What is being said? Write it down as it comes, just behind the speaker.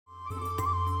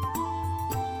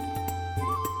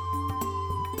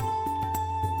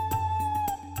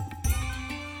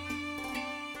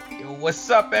What's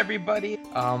up, everybody?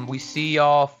 We see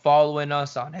y'all following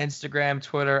us on Instagram,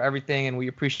 Twitter, everything, and we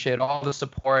appreciate all the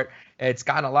support. It's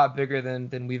gotten a lot bigger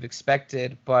than we've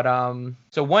expected. But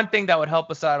so one thing that would help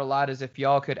us out a lot is if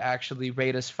y'all could actually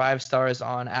rate us 5 stars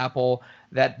on Apple.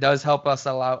 That does help us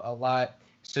out a lot.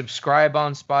 Subscribe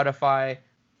on Spotify,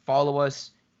 follow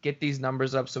us, get these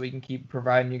numbers up so we can keep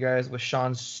providing you guys with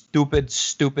Sean's stupid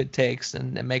takes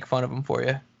and make fun of them for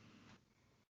you.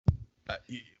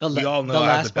 We all know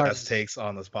I have the best takes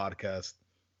on this podcast.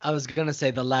 I was going to say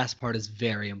the last part is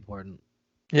very important.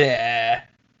 Yeah.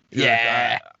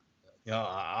 Yeah.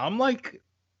 I'm like,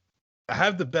 I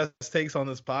have the best takes on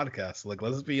this podcast. Like,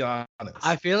 let's be honest.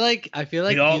 I feel like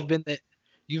you've been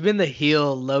the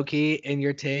heel Loki in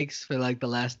your takes for like the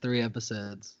last 3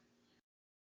 episodes.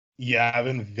 Yeah, I've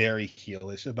been very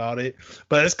heelish about it,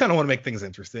 but I just kind of want to make things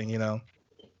interesting, you know.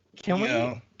 Can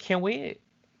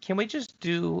we just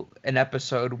do an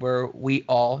episode where we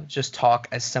all just talk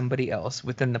as somebody else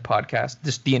within the podcast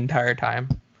just the entire time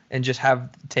and just have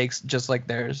takes just like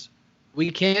theirs? We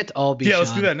can't all be. Yeah, Sean.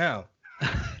 Let's do that now.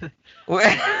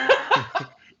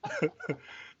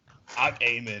 I'm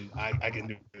Eamon. I can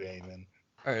do Eamon.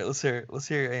 All right, let's hear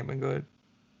your Eamon. Go ahead.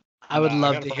 I would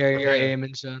love to hear your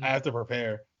Eamon, Sean. I have to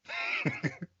prepare.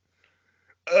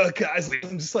 Guys,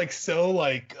 I'm just like so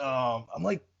like I'm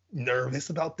like nervous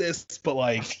about this, but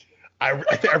like I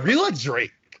really like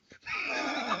Drake.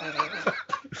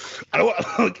 I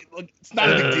don't look, it's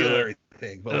not a big deal or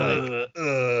anything, but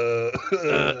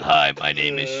hi, my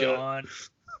name is Sean.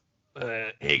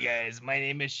 Hey guys, my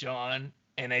name is Sean,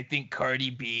 and I think Cardi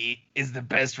B is the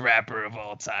best rapper of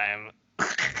all time.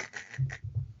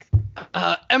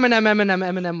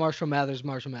 Eminem, Marshall Mathers.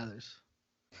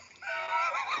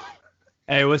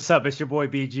 Hey, what's up? It's your boy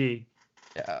BG.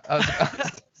 Yeah,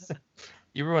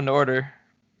 you ruined the order.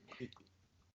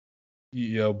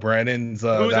 Yo, Brandon's.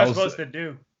 What was I supposed to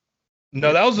do?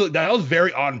 No, that was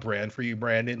very on brand for you,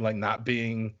 Brandon. Like not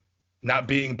being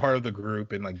part of the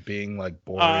group and like being like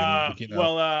boring. You know?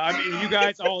 Well, I mean, you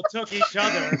guys all took each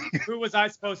other. Who was I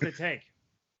supposed to take?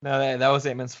 No, that was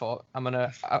Eamon's fault. I'm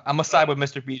gonna side with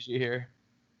Mr. BG here.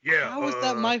 Yeah. How was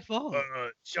that my fault?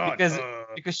 Sean.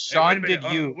 Because Sean did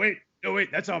you. Wait,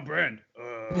 that's on brand.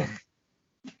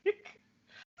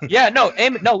 Yeah, no,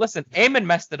 Eamon. No, listen, Eamon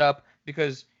messed it up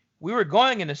because we were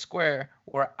going in a square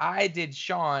where I did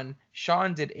Sean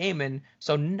did Eamon.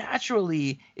 So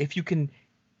naturally, if you can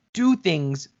do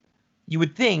things, you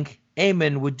would think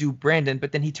Eamon would do Brandon,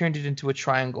 but then he turned it into a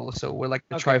triangle. So we're like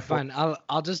the trifle. Fine,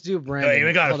 I'll just do Brandon.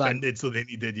 Eamon got offended, so then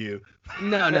he did you.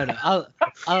 No.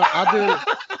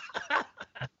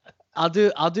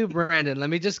 I'll do Brandon.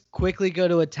 Let me just quickly go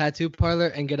to a tattoo parlor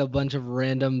and get a bunch of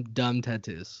random dumb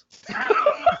tattoos.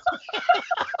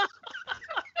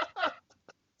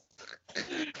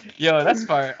 Yo, that's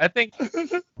fire. I think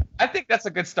that's a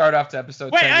good start off to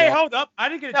episode 10. Wait, hey, hold up. I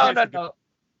didn't get a chance.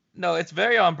 No, it's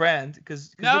very on brand.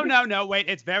 No, wait,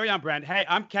 it's very on brand. Hey,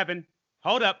 I'm Kevin.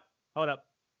 Hold up.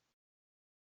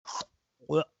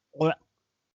 What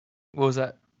was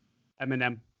that?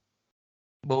 Eminem.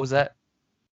 What was that?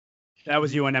 That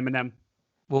was you and Eminem.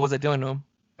 What was I doing to him?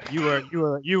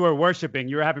 You were worshiping.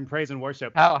 You were having praise and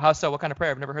worship. How so? What kind of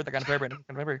prayer? I've never heard that kind of prayer, Brandon. What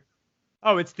kind of prayer?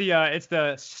 Oh, it's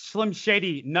the Slim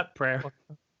Shady nut prayer.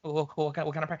 What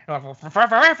kind of prayer? No,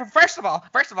 first of all,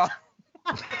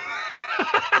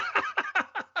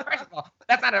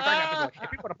 that's not a prayer.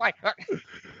 If people want to fight,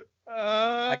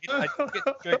 I get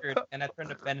triggered, and I turn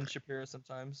to Ben and Shapiro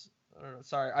sometimes. I don't know.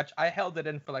 Sorry, I held it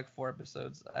in for like 4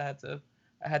 episodes. I had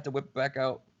to whip it back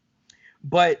out.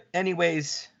 But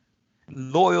anyways,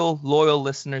 loyal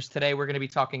listeners, today we're going to be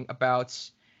talking about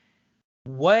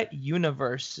what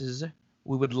universes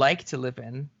we would like to live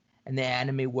in the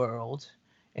anime world,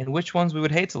 and which ones we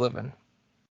would hate to live in.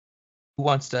 Who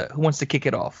wants to kick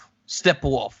it off?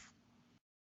 Steppenwolf.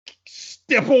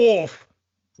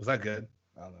 Was that good?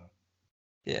 I don't know.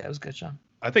 Yeah, it was good, Sean.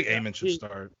 I think Eamon should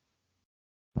start.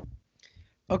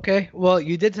 Okay, well,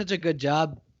 you did such a good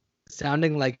job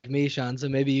sounding like me, Sean, so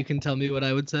maybe you can tell me what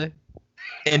I would say.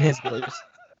 In his voice.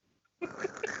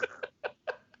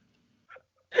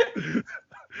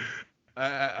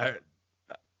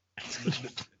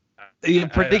 You're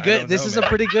pretty good. This is a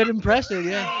pretty good impression,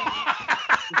 yeah.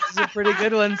 This is a pretty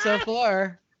good one so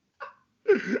far.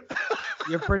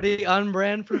 You're pretty on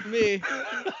brand for me.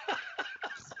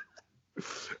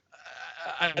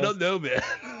 I don't know, man.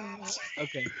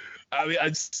 Okay. I mean, I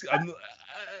just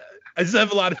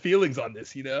have a lot of feelings on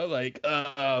this, you know. Like,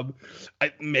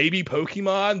 maybe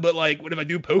Pokemon, but like, what if I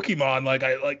do Pokemon? Like,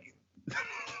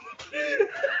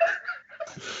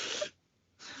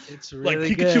 It's Like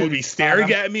really Pikachu good. would be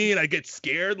staring at me, and I get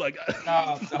scared. Like,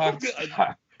 No, dog,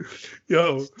 stop.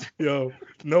 yo,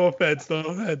 no offense. All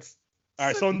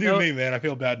right, so do No. me, man. I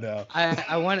feel bad now.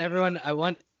 I want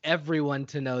everyone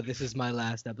to know this is my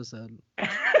last episode.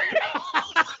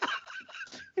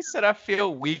 He said I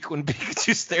feel weak when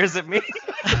Pikachu stares at me.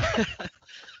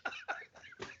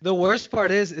 The worst part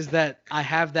is that I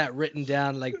have that written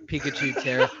down like Pikachu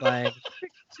terrifying.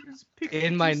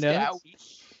 In my notes?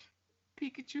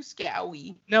 Pikachu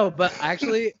Scowy. No, but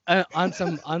actually, on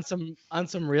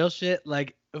some real shit,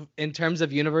 like in terms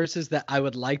of universes that I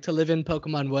would like to live in,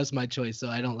 Pokemon was my choice. So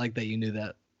I don't like that you knew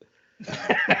that.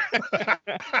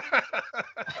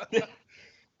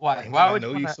 Why? I Why would know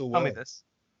you you wanna so tell me well. this?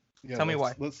 Yeah, Tell me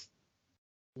why.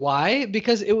 Why?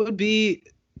 Because it would be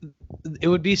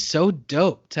so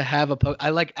dope to have I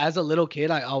like as a little kid,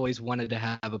 I always wanted to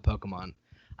have a Pokemon.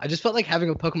 I just felt like having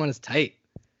a Pokemon is tight.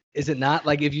 Is it not?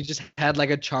 Like if you just had like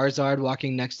a Charizard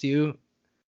walking next to you.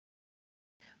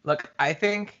 Look, I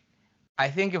think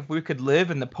if we could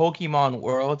live in the Pokemon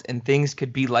world and things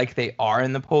could be like they are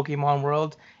in the Pokemon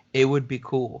world, it would be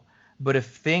cool. But if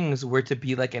things were to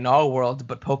be like in our world,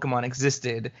 but Pokemon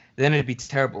existed, then it'd be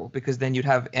terrible because then you'd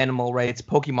have animal rights,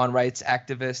 Pokemon rights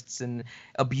activists, and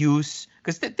abuse.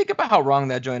 Because think about how wrong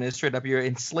that joint is. Straight up, you're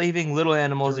enslaving little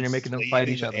animals and you're making them fight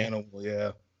each other. Animal,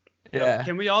 yeah. Yeah.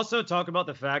 Can we also talk about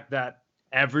the fact that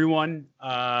everyone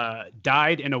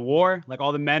died in a war? Like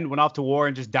all the men went off to war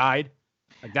and just died.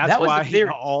 Like that's That was the why theory.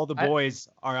 all the boys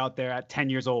are out there at 10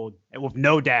 years old and with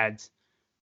no dads.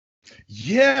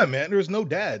 Yeah, man. There's no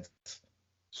dads.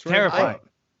 Straight Terrifying. up.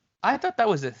 I thought that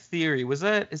was a theory. Is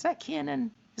that canon?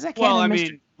 Is that canon? Well, I Mr.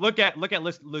 mean, look at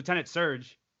Lieutenant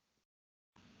Surge.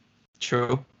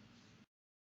 True.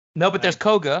 No, but there's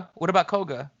Koga. What about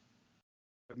Koga?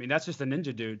 I mean, that's just a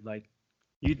ninja dude. Like,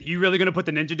 you really gonna put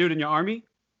the ninja dude in your army?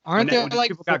 Aren't when there these like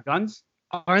people got guns?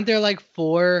 aren't there like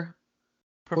four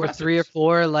or three or Professors.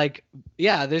 four like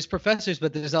there's professors,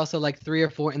 but there's also like 3 or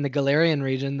 4 in the Galarian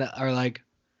region that are like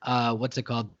what's it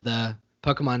called? The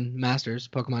Pokemon masters,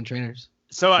 Pokemon trainers.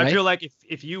 So I Right? feel like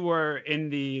if you were in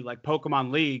the like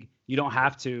Pokemon League, you don't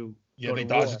have to. Yeah, go they to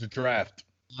dodged war. the draft.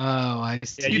 Oh, I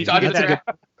see. Yeah, You you dodged get the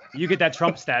that- You get that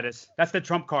Trump status. That's the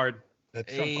Trump card. That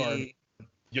Trump card. Hey,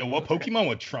 Yo, what Pokemon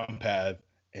would Trump have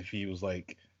if he was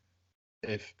like,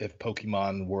 if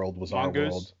Pokemon World was our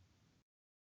Mongoose? world?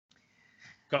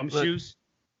 Gumshoes.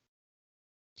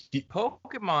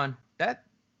 Pokemon, that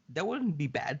wouldn't be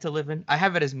bad to live in. I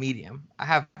have it as medium.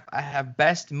 I have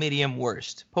best, medium,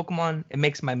 worst. Pokemon, it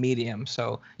makes my medium,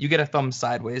 so you get a thumb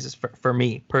sideways is for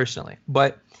me personally.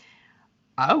 But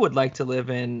I would like to live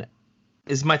in,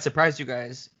 this might surprise you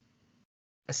guys,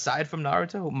 aside from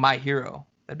Naruto, My Hero.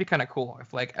 That'd be kind of cool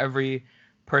if like every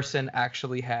person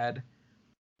actually had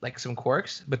like some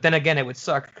quirks. But then again, it would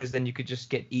suck because then you could just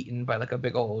get eaten by like a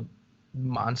big old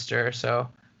monster. So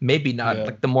maybe not. Yeah.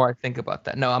 Like the more I think about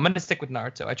that, no, I'm gonna stick with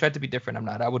Naruto. I tried to be different. I'm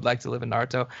not. I would like to live in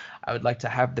Naruto. I would like to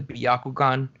have the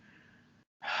Byakugan.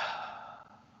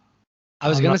 I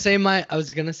was I'm gonna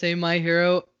not- say My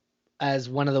Hero as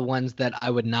one of the ones that I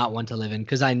would not want to live in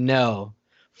because I know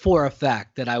for a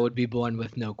fact that I would be born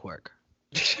with no quirk.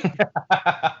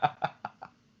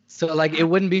 So like it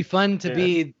wouldn't be fun to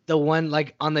be the one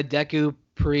like on the Deku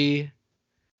pre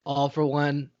all for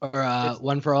one or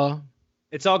one for all.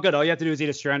 It's all good. All you have to do is eat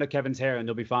a strand of Kevin's hair and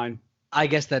you'll be fine. I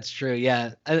guess that's true.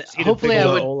 Yeah. Just eat a Hopefully big I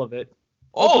old would. bowl of it.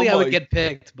 Hopefully I my- would get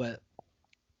picked, but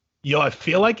Yo, I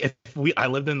feel like if I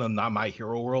lived in the not My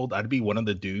Hero world, I'd be one of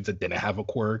the dudes that didn't have a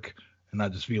quirk, and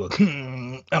I'd just be like,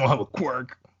 I don't have a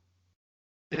quirk.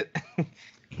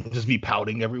 Just be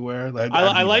pouting everywhere. Like, I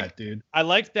I'd be like- that dude. I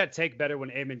liked that take better when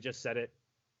Eamon just said it.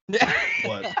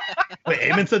 What? Wait,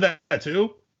 Eamon said that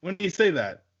too? When did he say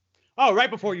that? Oh, right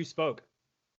before you spoke.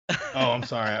 Oh, I'm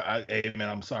sorry. Eamon,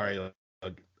 I'm sorry.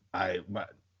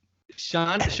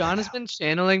 Sean has been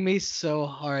channeling me so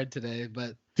hard today,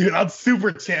 but Dude, I'm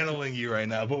super channeling you right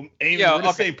now. But Eamon, Yo, we're the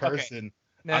okay, same okay. person.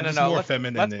 No, I'm no, just no. more Let's,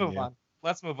 feminine let's than move you. on.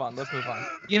 Let's move on. Let's move on.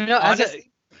 you know,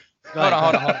 Honestly, Go hold ahead,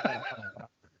 on, go hold on, ahead. hold on.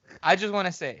 I just want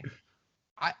to say,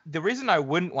 the reason I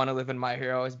wouldn't want to live in My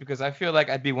Hero is because I feel like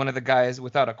I'd be one of the guys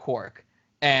without a quirk,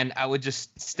 and I would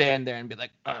just stand there and be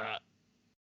like,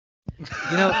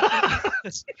 You know,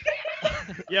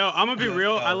 Yo, I'm gonna be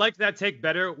real. I Oh. liked that take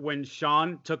better when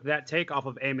Sean took that take off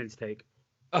of Eamon's take.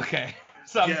 okay.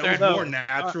 So I'm Yeah, it third. was more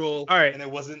natural. all right. And it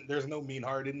wasn't, there's no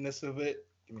mean-heartedness of it.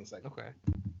 Give me a second. Okay.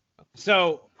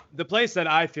 So the place that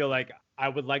I feel like I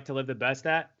would like to live the best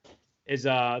at is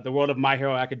the world of My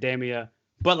Hero Academia.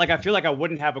 But like I feel like I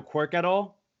wouldn't have a quirk at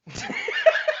all.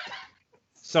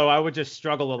 So I would just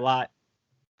struggle a lot.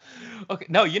 Okay.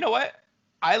 No, you know what?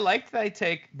 I like that I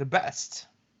take the best.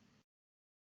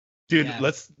 Dude, Yeah.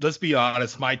 let's be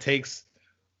honest. My takes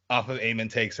off of Eamon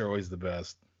takes are always the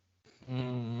best,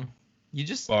 You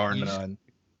just bar you none.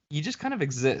 just kind of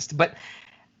exist. But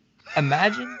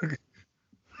imagine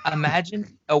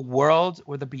a world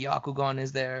where the Byakugan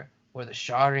is there, or the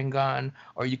Sharingan,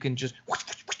 or you can just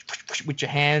with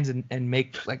your hands and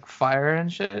make like fire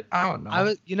and shit. I don't know.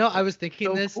 I was thinking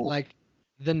So this cool. like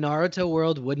the Naruto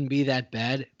world wouldn't be that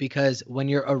bad because when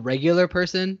you're a regular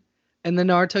person in the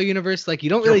Naruto universe, like you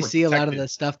don't You're really see a lot of protected. the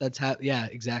stuff that's yeah,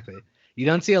 exactly. You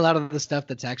don't see a lot of the stuff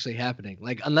that's actually happening.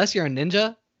 Like unless you're a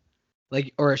ninja,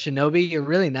 like or a shinobi, you're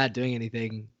really not doing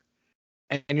anything.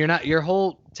 And you're not your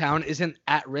whole town isn't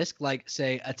at risk like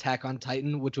say Attack on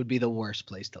Titan, which would be the worst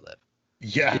place to live.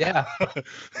 Yeah. Yeah.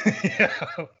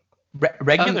 Yeah.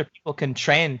 Regular people can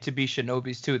train to be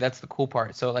shinobis too. That's the cool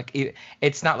part. So like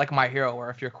it's not like My Hero where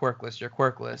if you're quirkless, you're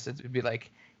quirkless. It would be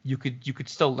like you could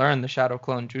still learn the Shadow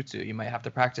Clone Jutsu. You might have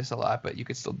to practice a lot, but you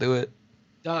could still do it.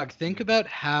 Dog, think about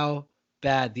how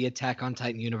bad the Attack on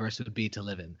Titan universe would be to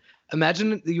live in.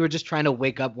 Imagine you were just trying to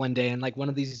wake up one day and like one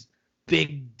of these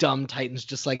big dumb titans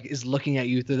just like is looking at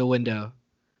you through the window.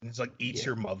 It's like eats Yeah.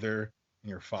 your mother and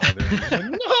your father. And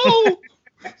you're like,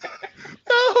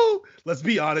 no. Let's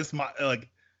be honest. The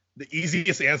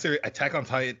easiest answer: Attack on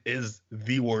Titan is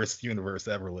the worst universe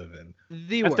to ever live in.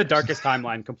 The That's worst. the darkest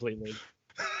timeline completely.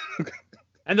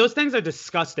 And those things are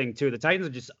disgusting too. The Titans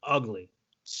are just ugly.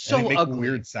 So And they make ugly.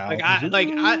 weird sounds.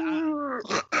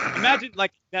 Imagine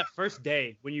like that first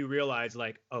day when you realize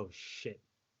like, oh shit,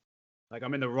 like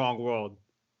I'm in the wrong world,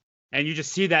 and you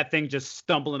just see that thing just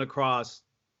stumbling across,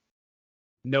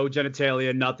 no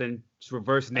genitalia, nothing, just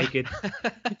reverse naked,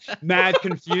 mad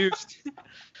confused.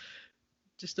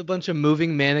 Just a bunch of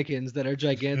moving mannequins that are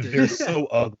gigantic. They're so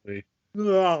ugly.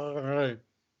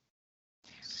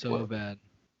 So bad.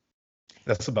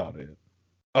 That's about it.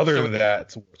 Other than that,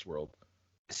 it's a worse world.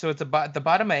 So it's about the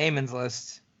bottom of Eamon's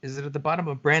list. Is it at the bottom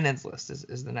of Brandon's list?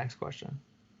 Is the next question.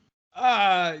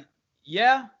 Yeah.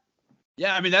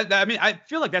 I mean that. I mean, I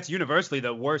feel like that's universally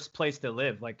the worst place to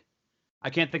live. Like, I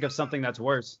can't think of something that's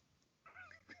worse.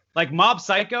 Like Mob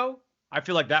Psycho, I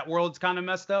feel like that world's kind of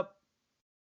messed up.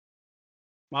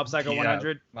 Mob Psycho Yeah.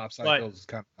 100, Mob Psycho's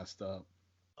kind of messed up.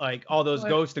 like all those What?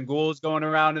 ghosts and ghouls going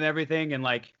around and everything, and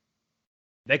like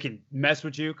they can mess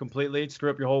with you completely, screw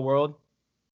up your whole world.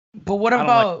 But what I don't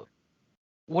about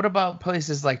what about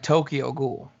places like Tokyo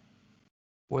Ghoul,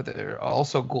 where there are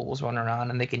also ghouls running around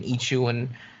and they can eat you and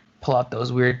pull out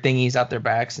those weird thingies out their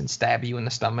backs and stab you in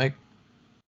the stomach?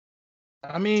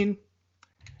 I mean,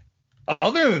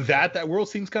 other than that, that world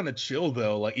seems kind of chill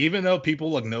though. Like even though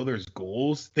people like know there's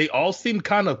ghouls, they all seem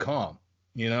kind of calm.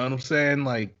 You know what I'm saying?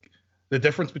 Like the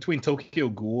difference between Tokyo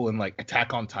Ghoul and like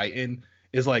Attack on Titan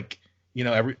is like, you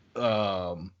know,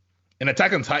 in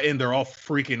Attack on Titan, they're all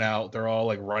freaking out. They're all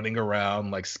like running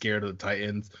around, like scared of the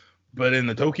Titans. But in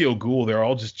the Tokyo Ghoul, they're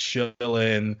all just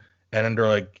chilling. And then they're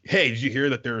like, hey, did you hear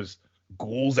that there's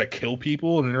ghouls that kill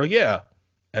people? And they're like, yeah.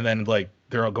 And then like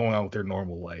they're all going on with their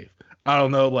normal life. I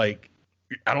don't know, like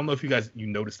I don't know if you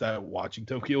noticed that watching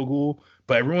Tokyo Ghoul,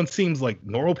 but everyone seems like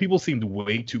normal people seemed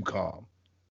way too calm.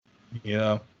 You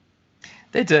know?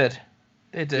 They did.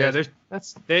 Yeah,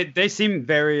 That's they seem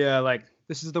very like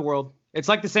this is the world. It's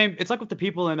like the same. It's like with the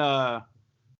people in Dragon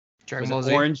was Ball it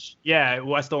Z. Orange, yeah,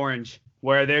 West Orange,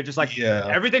 where they're just like Yeah.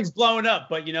 everything's blowing up,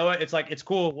 but you know what? It's like it's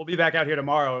cool. We'll be back out here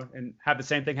tomorrow and have the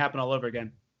same thing happen all over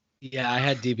again. Yeah, I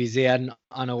had DBZ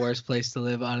on a worse place to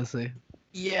live, honestly.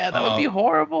 Yeah, that would be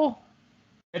horrible.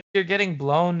 If you're getting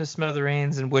blown to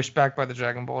smithereens and wished back by the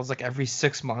Dragon Balls like every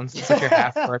 6 months, it's like your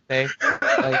half birthday.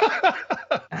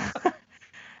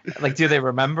 Like, do they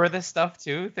remember this stuff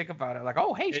too? Think about it. Like,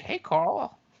 oh, hey,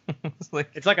 Carl. It's like,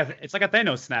 It's like a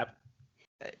Thanos snap.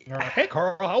 Hey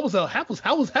Carl, how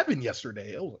was heaven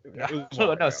yesterday? It was oh,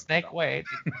 alright. no, Snake Way.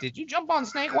 Did you jump on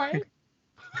Snake Way?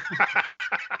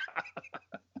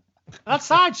 That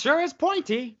side sure is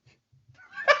pointy.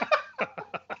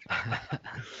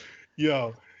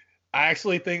 Yo, I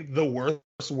actually think the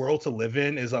worst world to live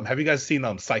in is have you guys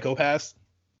seen Psycho-Pass?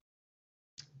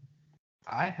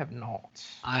 I have not.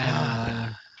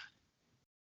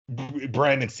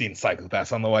 Brandon's seen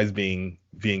Psycho-Pass. I don't know why he's being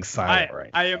silent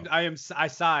right now. I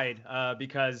sighed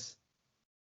because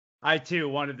I too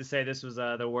wanted to say this was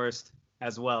the worst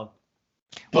as well.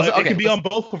 But Okay, it can be let's- on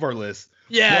both of our lists.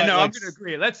 Yeah, But no, I'm let's- gonna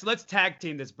agree. Let's tag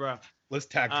team this, bro. Let's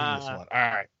tag team this one. All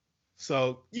right.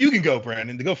 So you can go,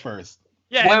 Brandon. To go first.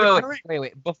 Yeah.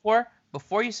 Wait.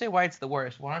 Before you say why it's the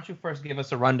worst, why don't you first give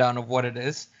us a rundown of what it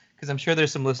is? Because I'm sure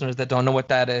there's some listeners that don't know what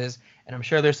that is, and I'm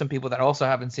sure there's some people that also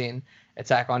haven't seen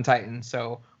Attack on Titan.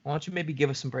 So why don't you maybe give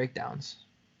us some breakdowns?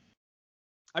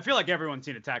 I feel like everyone's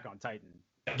seen Attack on Titan.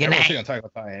 Everyone's seen Attack on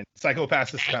Titan.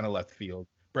 Psychopaths is kind of left field.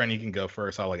 Brandon, you can go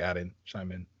first. I'll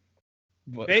chime in.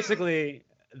 But, Basically,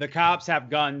 the cops have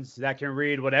guns that can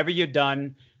read whatever you've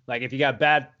done. Like if you got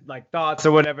bad thoughts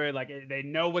or whatever, they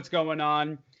know what's going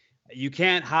on. You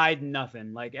can't hide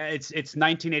nothing. Like it's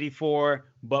 1984,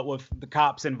 but with the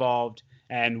cops involved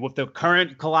and with the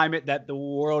current climate that the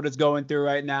world is going through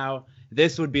right now,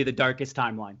 this would be the darkest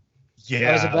timeline. yeah,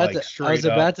 I was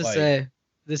about to like, say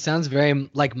this sounds very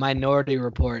like Minority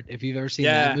Report. If you've ever seen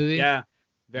that movie, Yeah, it's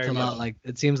very a much. lot like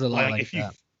it seems a lot like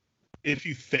that. if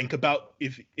you think about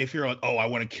if you're like, oh, I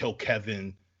want to kill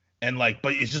Kevin, and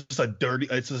but it's just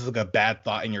like a bad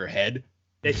thought in your head.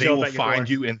 They will find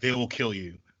you and they will kill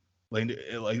you. And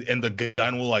the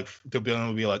gun will the gun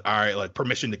will be like, all right,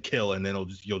 permission to kill, and then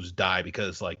you'll just die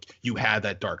because you had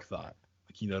that dark thought.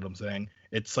 You know what I'm saying?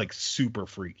 It's super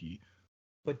freaky.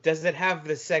 But does it have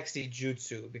the sexy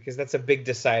jutsu? Because that's a big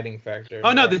deciding factor.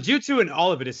 Oh no, the jutsu and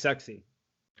all of it is sexy.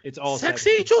 It's all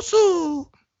sexy jutsu.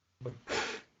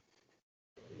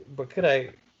 But could I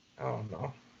don't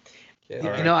know.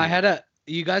 Yeah,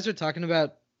 you guys were talking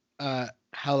about how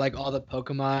all the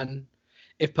Pokemon,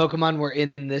 if Pokemon were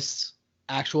in this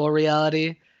actual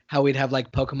reality, how we'd have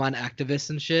Pokemon activists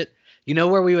and shit. You know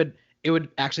where it would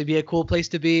actually be a cool place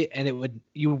to be, and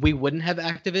we wouldn't have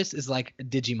activists is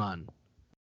Digimon,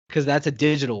 because that's a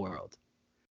digital world.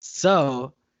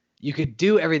 So you could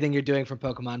do everything you're doing from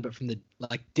Pokemon, but from the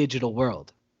digital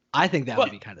world. I think that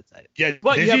would be kind of tight. Yeah,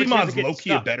 but Digimon's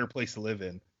low-key a better place to live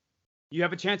in. You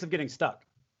have a chance of getting stuck.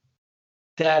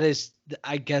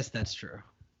 I guess that's true.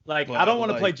 I don't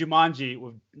want to play Jumanji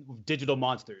with digital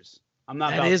monsters. I'm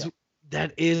not.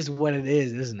 That is what it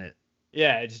is, isn't it?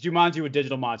 Yeah, it's Jumanji with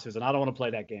digital monsters, and I don't want to play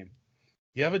that game.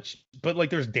 Yeah, but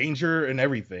there's danger and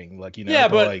everything, Yeah,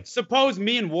 but suppose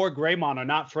me and War Greymon are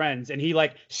not friends, and he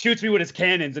shoots me with his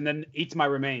cannons and then eats my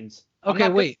remains. Okay,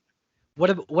 wait.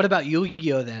 What about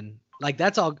Yu-Gi-Oh then?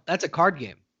 That's a card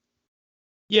game.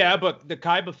 Yeah, but the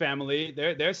Kaiba family,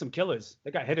 they're some killers.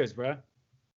 They got hitters, bro.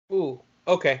 Ooh,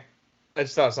 okay. I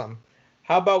just thought of something.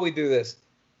 How about we do this?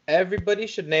 Everybody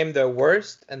should name their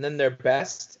worst and then their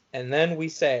best, and then we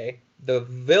say the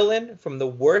villain from the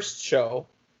worst show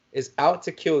is out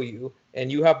to kill you,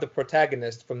 and you have the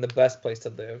protagonist from the best place to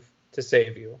live to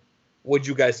save you. Would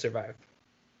you guys survive?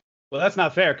 Well, that's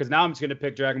not fair, because now I'm just gonna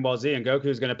pick Dragon Ball Z, and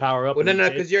Goku's gonna power up. Well, no,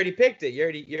 because you already picked it. You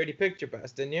already picked your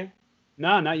best, didn't you?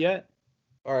 No, not yet.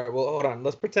 All right. Well, hold on.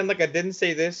 Let's pretend like I didn't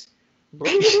say this. All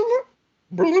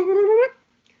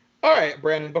right,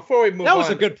 Brandon. Before we move on, that was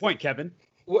a good point, Kevin.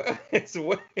 What's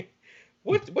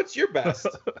your best?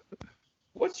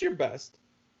 What's your best?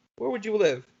 Where would you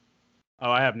live? Oh,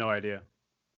 I have no idea.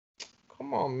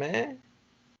 Come on, man.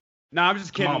 No, I'm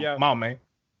just kidding, yo. Come on, man.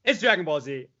 It's Dragon Ball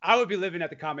Z. I would be living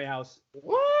at the Kame house.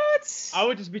 What? I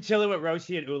would just be chilling with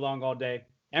Roshi and Oolong all day.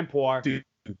 And Puar. Dude,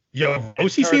 yo,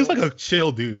 Roshi seems like a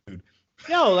chill dude.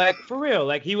 Yo, for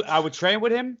real. I would train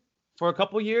with him for a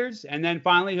couple years, and then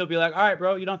finally he'll be like, all right,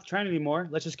 bro, you don't have to train anymore.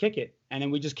 Let's just kick it. And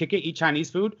then we just kick it, eat Chinese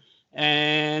food,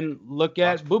 and look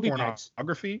at booby pics.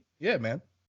 Pornography? Yeah, man.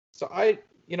 So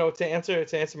to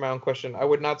answer my own question, I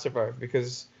would not survive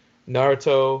because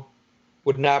Naruto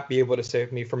would not be able to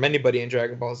save me from anybody in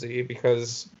Dragon Ball Z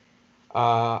because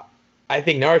I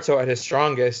think Naruto at his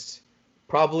strongest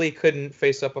probably couldn't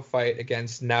face up a fight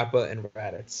against Nappa and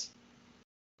Raditz.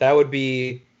 That would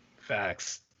be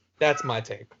facts. That's my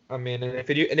take. I mean, and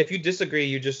if you disagree,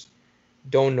 you just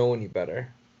don't know any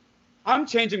better. I'm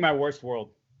changing my worst world.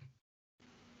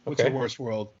 What's your worst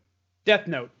world? Death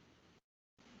Note.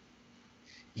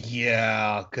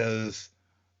 Yeah, because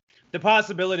the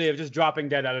possibility of just dropping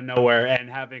dead out of nowhere and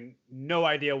having no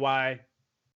idea why.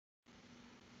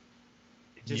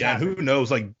 Yeah, who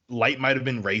knows? Light might have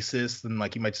been racist, and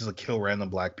he might just kill random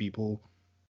black people.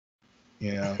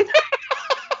 Yeah.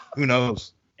 Who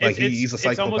knows? He's a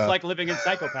psychopath. It's almost like living in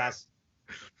Psycho-Pass.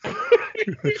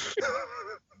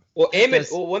 Well,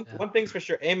 Eamon. One thing's for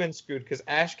sure, Eamon's screwed because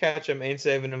Ash Ketchum ain't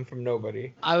saving him from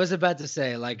nobody. I was about to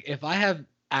say, if I have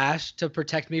Ash to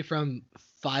protect me from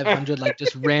 500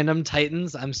 just random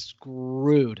Titans, I'm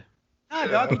screwed. Nah,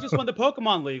 dog, he just won the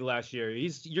Pokemon League last year.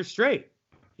 You're straight.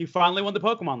 He finally won the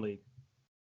Pokemon League.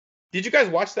 Did you guys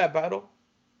watch that battle?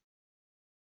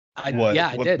 I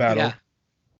did. Battle? Yeah.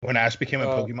 When Ash became a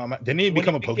Pokemon, didn't he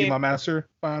become a Pokemon master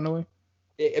finally?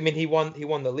 I mean, he won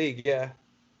the league. Yeah.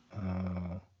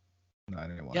 No, I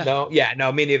didn't watch. Yeah.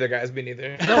 No, me neither, guys. Me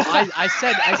neither. No, I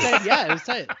said yeah, it was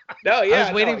tight. No, yeah. I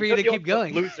was waiting for you to keep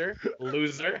going.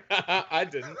 Loser. I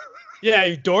didn't. Yeah,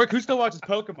 you dork. Who still watches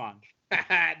Pokemon?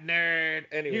 Nerd.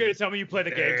 Anyway. You're gonna tell me you play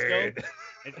the game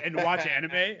still and watch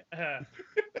anime?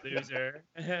 Loser.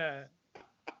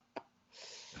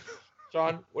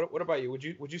 Sean, what about you? Would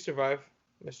you survive,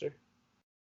 Mister?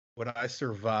 Would I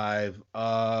survive?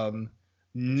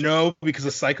 No, because the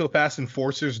psychopaths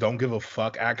enforcers don't give a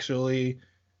fuck. Actually,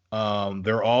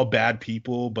 they're all bad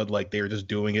people, but like they're just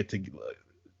doing it to.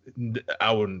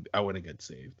 I wouldn't get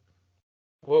saved.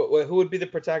 Who would be the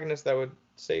protagonist that would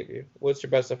save you? What's your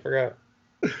best? I forgot.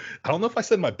 I don't know if I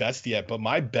said my best yet, but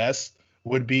my best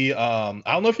would be I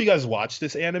don't know if you guys watched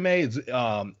this anime. It's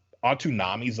on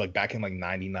Toonami's like back in like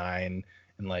 99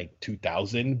 and like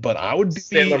 2000, but I would be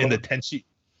in the Tenchi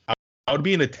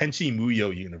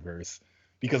Muyo universe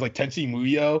because like Tenchi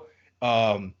Muyo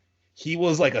he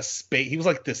was like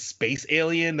this space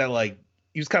alien that like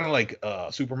he was kind of like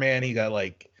Superman. He got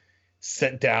like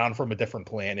sent down from a different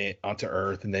planet onto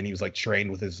Earth, and then he was like trained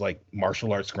with his like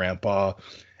martial arts grandpa.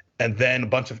 And then a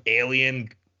bunch of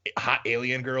hot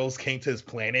alien girls came to his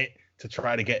planet to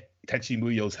try to get Tenchi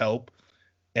Muyo's help.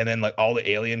 And then like all the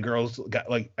alien girls got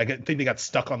like think they got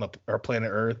stuck on our planet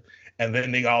Earth. And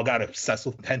then they all got obsessed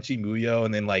with Tenchi Muyo,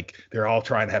 and then like they're all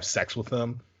trying to have sex with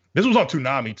him. This was on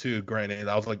Toonami too, granted.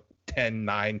 I was like 10,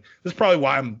 9. This is probably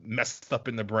why I'm messed up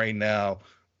in the brain now,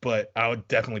 but I would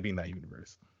definitely be in that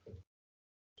universe.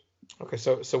 Okay,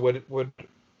 so would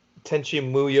Tenchi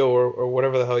Muyo or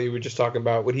whatever the hell you were just talking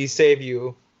about, would he save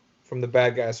you from the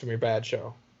bad guys from your bad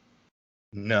show?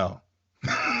 No.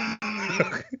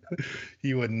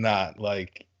 He would not.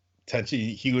 Like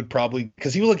Tenchi, he would probably,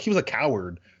 because he was a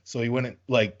coward, so he wouldn't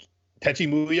like Tenchi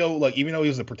Muyo. Like even though he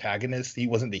was the protagonist, he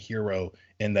wasn't the hero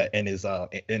in the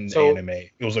anime.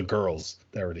 It was the girls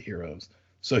that were the heroes.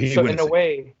 So in a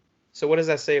way. So what does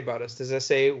that say about us? Does that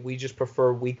say we just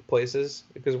prefer weak places?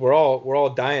 Because we're all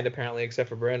dying apparently, except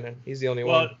for Brandon. He's the only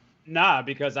one. Nah,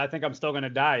 because I think I'm still gonna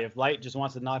die. If Light just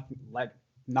wants to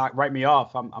not write me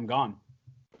off, I'm gone.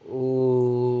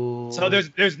 Ooh. So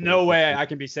there's no way I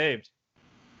can be saved.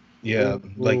 Yeah,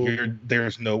 like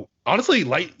there's no. Honestly,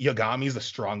 Light Yagami is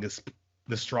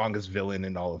the strongest villain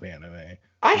in all of anime.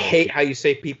 I hate how you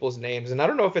say people's names, and I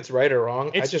don't know if it's right or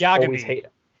wrong. It's I just Yagami. Always hate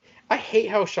it. I hate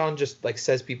how Sean just like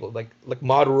says people like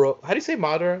Madara. How do you say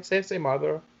Madara? Say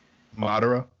Madara.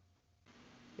 Madara.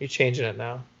 You're changing it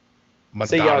now. Madara.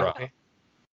 Say Yagami.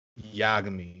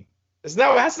 Yagami. That's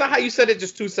not how you said it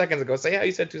just 2 seconds ago. Say how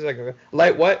you said 2 seconds ago.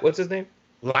 Light what? What's his name?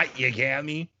 Light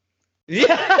Yagami.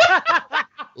 Yeah.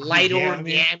 Light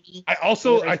Origami. I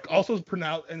also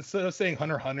pronounce, instead of saying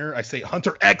Hunter Hunter, I say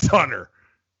Hunter X Hunter.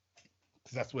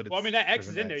 Because that's what it's. Well, I mean that X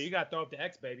is in there. You gotta throw up the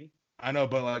X, baby. I know,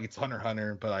 but like it's Hunter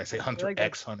Hunter, but I say Hunter like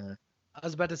X Hunter. I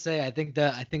was about to say, I think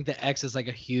the X is like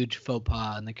a huge faux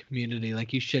pas in the community.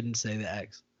 Like you shouldn't say the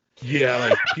X. Yeah,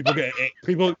 like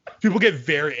people get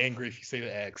very angry if you say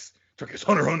the X. It's like it's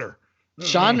Hunter Hunter.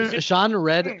 Sean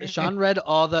read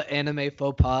all the anime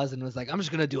faux pas and was like, I'm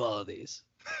just gonna do all of these.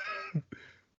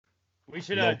 We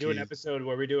should do an episode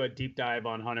where we do a deep dive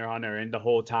on Hunter Hunter and the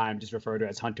whole time just refer to it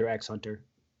as Hunter X Hunter.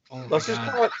 Oh Let's just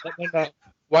call it.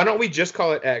 Why don't we just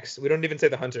call it X? We don't even say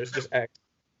the Hunters, just X.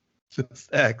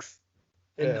 Just X.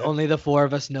 And only the four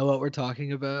of us know what we're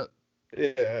talking about.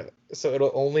 Yeah. So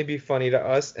it'll only be funny to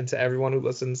us and to everyone who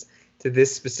listens to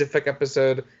this specific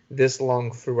episode this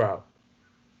long throughout.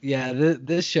 Yeah,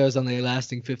 this show's only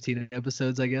lasting 15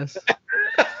 episodes, I guess.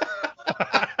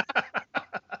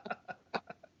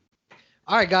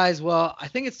 All right, guys. Well, I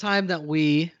think it's time that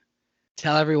we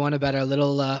tell everyone about our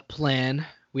little plan.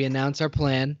 We announce our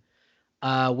plan.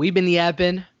 We've been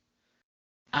yapping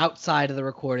outside of the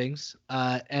recordings,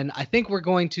 and I think we're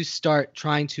going to start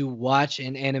trying to watch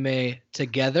an anime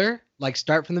together, like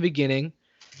start from the beginning.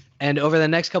 And over the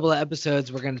next couple of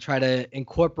episodes, we're going to try to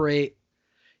incorporate,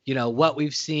 what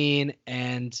we've seen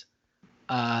and,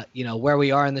 where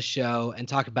we are in the show and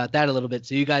talk about that a little bit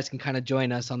so you guys can kind of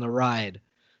join us on the ride.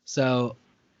 So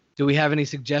do we have any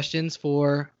suggestions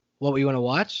for what we want to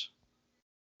watch?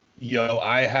 Yo,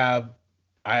 I have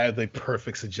the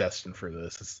perfect suggestion for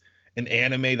this. It's an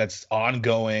anime that's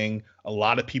ongoing. A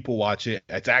lot of people watch it.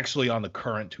 It's actually on the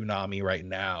current Toonami right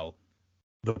now.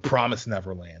 The Promised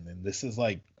Neverland. And this is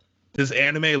like this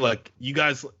anime, like you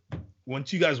guys,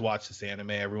 once you guys watch this anime,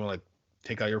 everyone like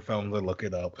take out your phones and look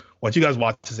it up. Once you guys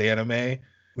watch this anime,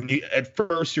 at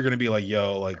first you're gonna be like,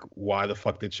 yo, like why the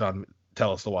fuck did Sean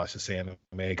tell us to watch this anime?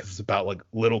 Because it's about like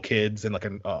little kids and like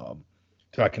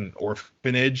an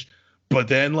orphanage. But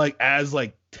then like as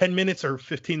like 10 minutes or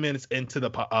 15 minutes into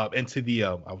the I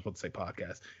was about to say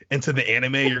podcast, into the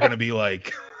anime, you're gonna be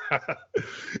like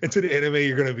into the anime,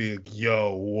 you're gonna be like,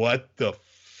 yo, what the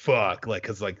fuck? Like,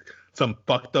 cause like some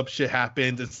fucked up shit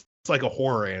happens. It's like a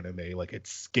horror anime. Like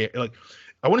it's scary. Like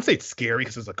I wouldn't say it's scary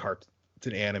because it's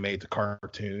an anime, it's a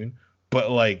cartoon,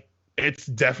 but like It's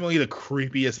definitely the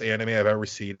creepiest anime I've ever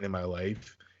seen in my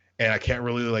life, and I can't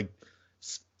really like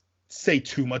say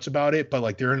too much about it. But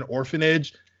like, they're in an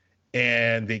orphanage,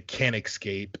 and they can't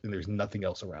escape, and there's nothing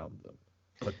else around them.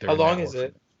 But they're How in that long is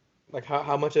orphanage. it? Like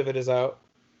how much of it is out?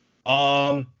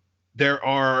 There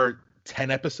are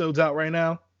 10 episodes out right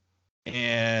now,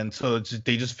 and so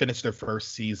they just finished their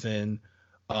first season.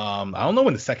 I don't know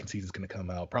when the second season's gonna come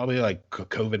out. Probably like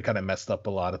COVID kind of messed up a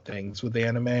lot of things with the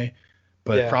anime,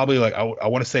 but Yeah. probably like I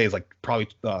want to say it's like probably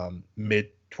mid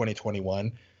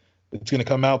 2021 it's gonna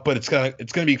come out. But it's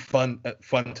gonna be fun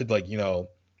to like, you know,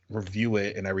 review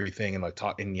it and everything and like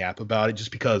talk and yap about it,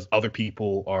 just because other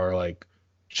people are like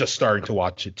just starting to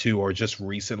watch it too, or just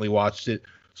recently watched it,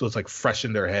 so it's like fresh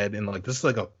in their head. And like, this is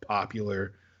like a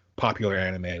popular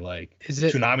anime. Like, Is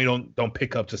it Toonami don't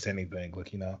pick up just anything,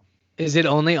 like, you know. is it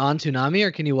only on Toonami,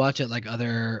 or can you watch it like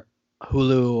other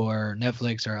Hulu or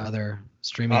Netflix or other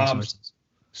streaming sources?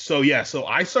 So yeah, so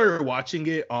I started watching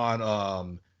it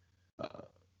on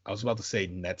I was about to say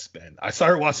Netspend. I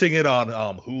started watching it on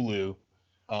Hulu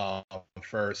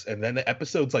first, and then the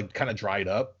episodes like kind of dried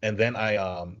up, and then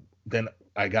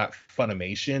I got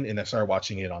Funimation, and I started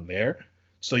watching it on there.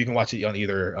 So you can watch it on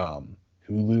either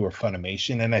Hulu or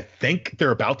Funimation, and I think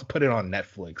they're about to put it on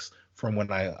Netflix. From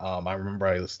when I remember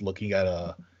I was looking at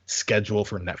a schedule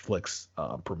for Netflix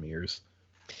premieres.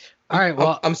 All right,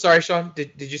 well, I'm sorry, Sean.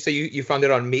 Did you say you found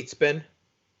it on Meatspin?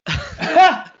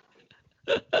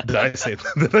 Did I say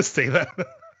that?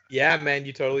 Yeah, man,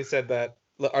 you totally said that.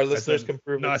 Our listeners can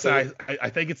prove no, it. Too. I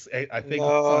think it's I think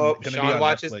No, it's Sean be on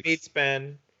watches Netflix.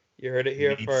 Meatspin. You heard it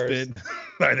here first.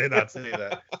 I did not say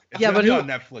that. It's Yeah, gonna but be who- on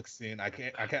Netflix soon.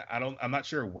 I'm not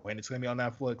sure when it's gonna be on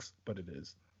Netflix, but it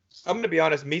is. I'm gonna be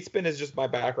honest. Meatspin is just my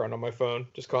background on my phone,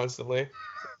 just constantly.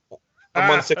 I'm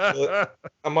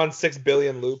on 6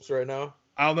 billion loops right now.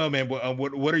 I don't know, man.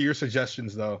 What are your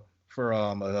suggestions though for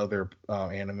another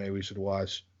anime we should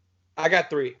watch? I got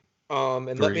 3. And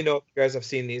let Three. me know if you guys have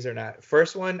seen these or not.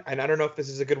 First one, and I don't know if this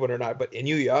is a good one or not, but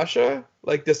Inuyasha,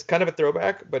 like this kind of a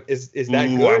throwback, but is that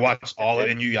Ooh, good? I watched all of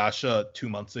Inuyasha 2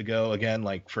 months ago again,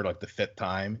 like for like the 5th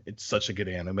time. It's such a good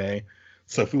anime.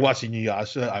 So if we watch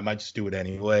Inuyasha, I might just do it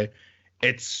anyway.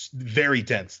 It's very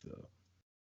dense though.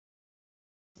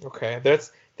 Okay,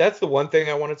 that's the one thing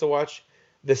I wanted to watch.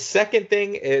 The second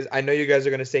thing is, I know you guys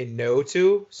are gonna say no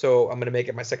to, so I'm gonna make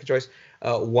it my second choice.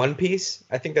 One Piece.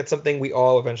 I think that's something we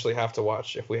all eventually have to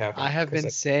watch if we haven't. I have 'cause been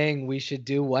saying we should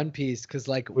do One Piece because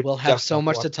like We we'll have just so have to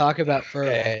much to watch talk about for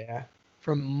yeah.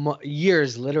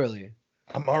 years, literally.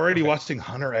 I'm already Okay. watching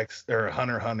Hunter X or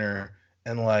Hunter x Hunter,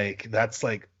 and like that's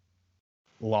like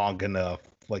long enough.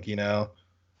 Like, you know,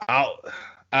 I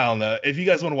don't know. If you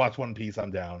guys want to watch One Piece,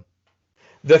 I'm down.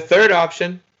 The third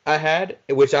option I had,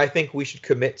 which I think we should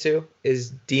commit to,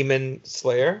 is Demon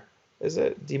Slayer. Is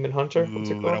it Demon Hunter? What's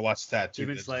it Ooh, and I called? watched that too.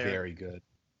 Demon It's Slayer. very good.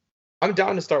 I'm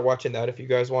down to start watching that if you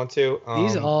guys want to.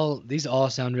 These all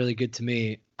sound really good to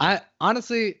me. I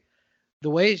honestly,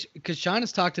 the way because Sean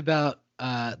has talked about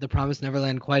The Promised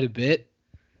Neverland quite a bit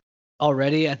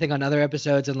already, I think on other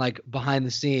episodes and like behind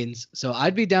the scenes. So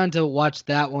I'd be down to watch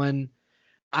that one.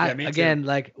 Yeah, me too. Again,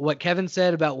 like what Kevin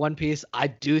said about One Piece, I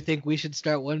do think we should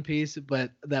start One Piece,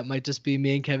 but that might just be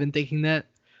me and Kevin thinking that.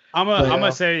 I'm But,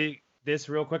 gonna say this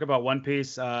real quick about One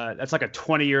Piece. That's like a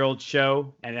 20-year-old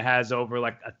show, and it has over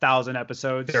like 1,000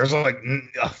 episodes. There's like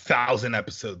 1,000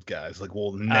 episodes, guys. Like,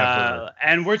 we'll never.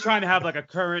 And we're trying to have like a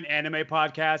current anime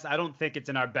podcast. I don't think it's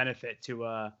in our benefit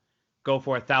to go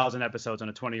for 1,000 episodes on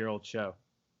a 20-year-old show.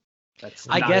 That's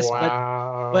I not- guess,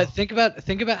 wow. But think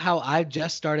about how I've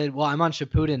just started. Well, I'm on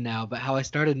Shippuden now, but how I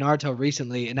started Naruto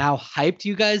recently, and how hyped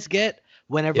you guys get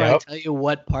whenever I Yep. tell you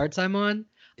what parts I'm on.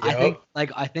 Yep.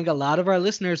 I think a lot of our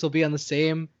listeners will be on the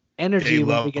same energy They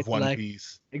when love we get to One like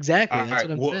Piece. exactly. All That's right,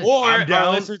 what I'm well, saying. Or I'm our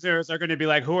down. listeners are going to be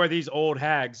like, "Who are these old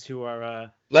hags who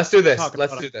are Let's do this. talking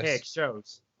Let's about do archaic this.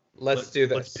 shows?" Let's do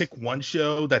this. Let's pick one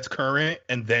show that's current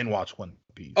and then watch One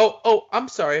Piece. Oh, I'm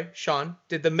sorry, Sean.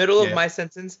 Did the middle of Yeah. my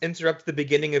sentence interrupt the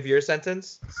beginning of your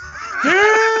sentence?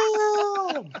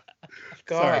 Damn!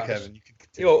 Sorry, Gosh. Kevin. You can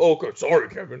continue. Okay, sorry,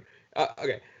 Kevin.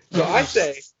 Okay, so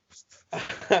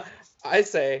I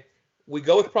say we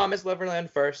go with Promised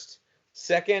Neverland first.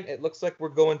 Second, it looks like we're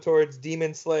going towards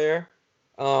Demon Slayer.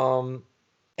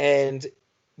 And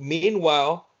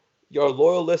meanwhile, your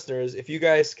loyal listeners, if you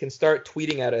guys can start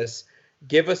tweeting at us,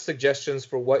 give us suggestions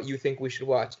for what you think we should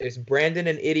watch. Is Brandon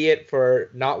an idiot for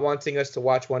not wanting us to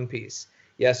watch One Piece?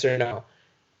 Yes or no?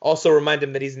 Also remind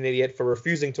him that he's an idiot for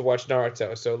refusing to watch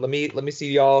Naruto. So let me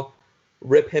see y'all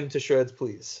rip him to shreds,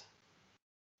 please.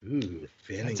 Ooh,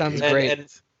 fanning That sounds it. great. And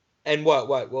And what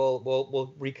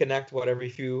we'll reconnect. What every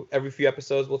few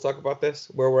episodes we'll talk about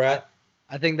this where we're at.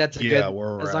 I think that's a Yeah, good.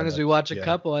 we're As long around as that, we watch a yeah.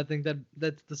 couple, I think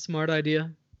that's the smart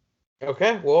idea.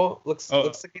 Okay, well looks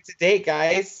like it's a date,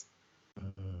 guys.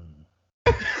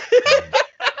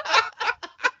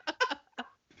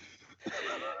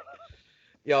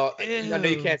 Y'all, I know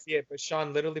you can't see it, but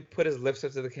Sean literally put his lips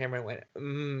up to the camera and went,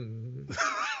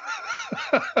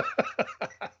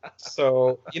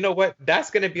 So, you know what? That's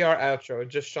going to be our outro.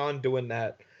 Just Sean doing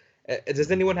that.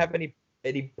 Does anyone have any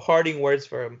parting words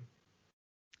for him?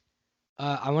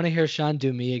 I want to hear Sean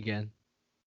do me again.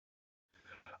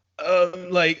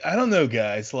 Like, I don't know,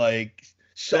 guys. Like,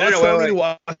 Sean No, told wait. me to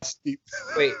watch the...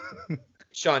 Wait,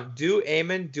 Sean, do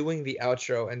Eamon doing the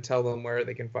outro and tell them where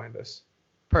they can find us.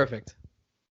 Perfect.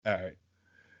 All right.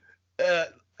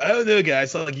 I don't know,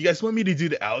 guys. Like, you guys want me to do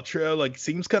the outro? Like,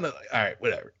 seems kind of... All right,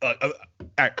 whatever. All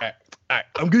right.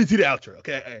 I'm going to do the outro,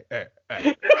 okay? All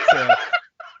right. So,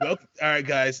 well, all right,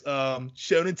 guys.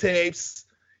 Shonen Tapes.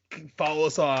 You can follow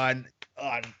us on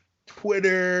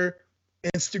Twitter,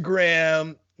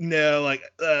 Instagram. You know, like,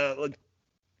 am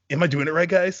I doing it right,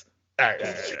 guys? All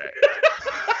right.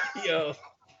 Yo.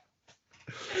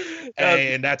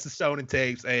 Hey, and that's the Shonen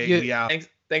Tapes. Hey, we out.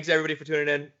 Thanks everybody for tuning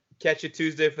in. Catch you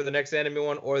Tuesday for the next anime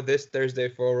one, or this Thursday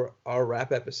for our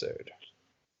wrap episode.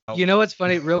 You know what's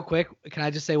funny? Real quick, can I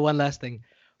just say one last thing?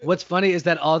 What's funny is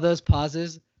that all those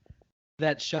pauses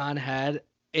that Sean had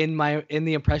in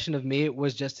the impression of me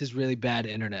was just his really bad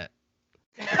internet.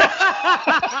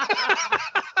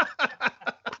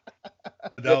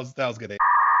 That was good. That was good.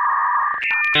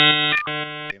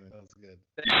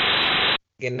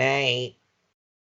 Good night.